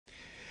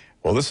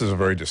Well, this is a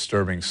very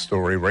disturbing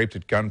story. Raped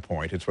at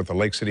gunpoint. It's what the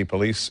Lake City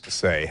police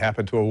say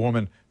happened to a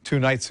woman 2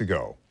 nights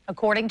ago.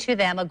 According to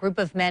them, a group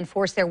of men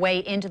forced their way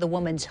into the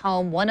woman's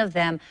home. One of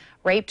them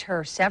raped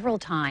her several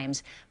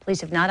times. Police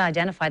have not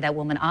identified that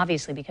woman,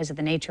 obviously, because of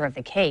the nature of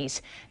the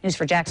case.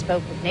 News4JAX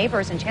spoke with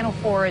neighbors, and Channel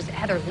 4's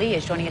Heather Lee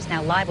is joining us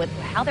now live with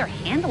how they're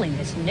handling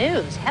this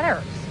news.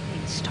 Heather,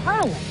 it's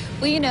startling.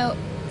 Well,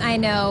 I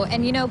know.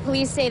 And,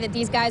 police say that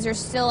these guys are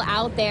still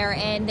out there,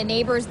 and the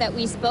neighbors that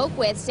we spoke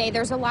with say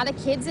there's a lot of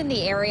kids in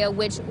the area,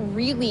 which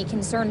really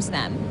concerns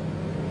them.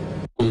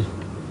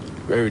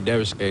 Very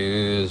devastating.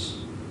 It is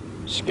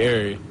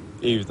scary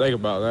to even think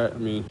about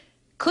that.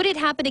 Could it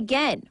happen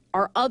again?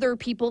 Are other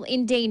people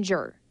in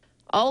danger?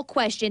 All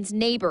questions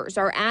neighbors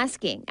are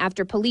asking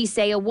after police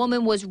say a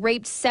woman was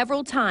raped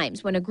several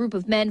times when a group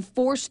of men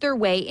forced their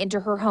way into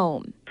her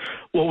home.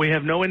 Well, we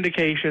have no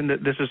indication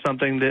that this is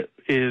something that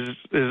is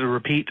a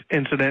repeat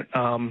incident.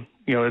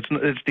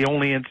 It's the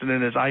only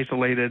incident is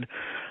isolated.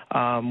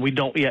 We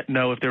don't yet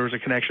know if there was a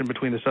connection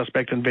between the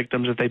suspect and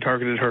victims, if they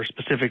targeted her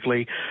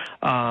specifically.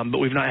 But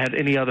we've not had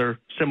any other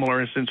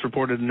similar incidents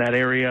reported in that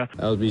area.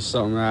 That would be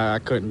something I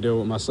couldn't deal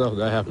with myself.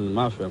 That happened to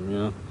my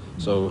family,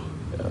 So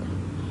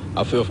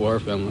I feel for her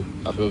family.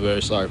 I feel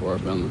very sorry for her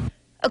family.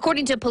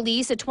 According to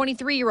police, a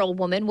 23-year-old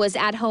woman was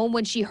at home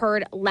when she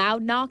heard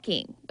loud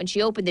knocking. When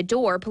she opened the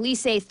door, police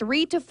say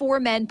 3 to 4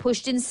 men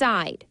pushed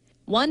inside.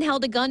 One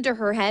held a gun to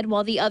her head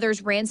while the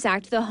others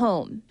ransacked the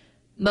home.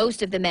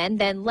 Most of the men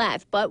then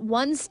left, but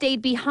one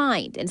stayed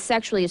behind and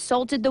sexually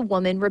assaulted the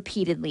woman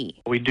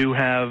repeatedly. We do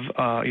have,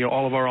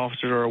 all of our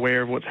officers are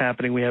aware of what's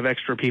happening. We have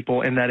extra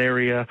people in that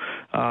area.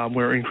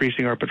 We're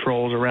increasing our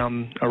patrols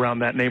around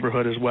that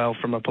neighborhood as well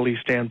from a police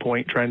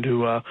standpoint, trying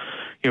to,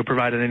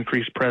 provide an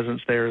increased presence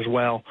there as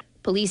well.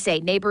 Police say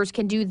neighbors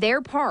can do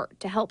their part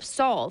to help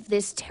solve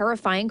this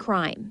terrifying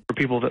crime. For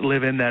people that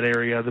live in that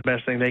area, the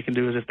best thing they can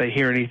do is if they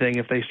hear anything,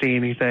 if they see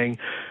anything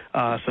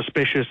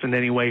suspicious in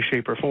any way,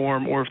 shape, or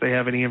form, or if they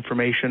have any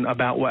information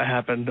about what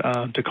happened,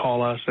 to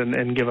call us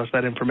and give us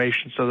that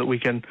information so that we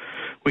can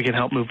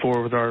help move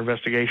forward with our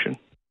investigation.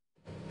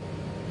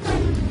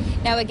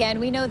 Now, again,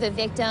 we know the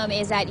victim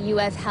is at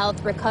UF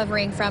Health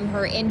recovering from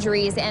her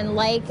injuries. And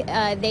like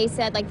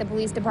the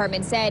police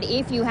department said,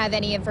 if you have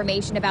any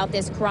information about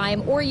this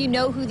crime or you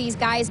know who these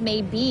guys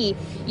may be,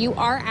 you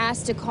are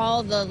asked to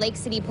call the Lake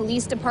City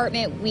Police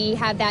Department. We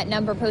have that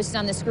number posted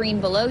on the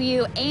screen below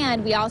you.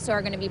 And we also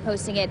are going to be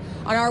posting it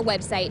on our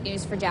website,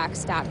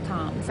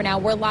 news4jax.com. For now,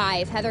 we're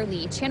live. Heather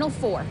Lee, Channel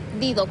 4,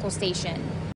 the local station.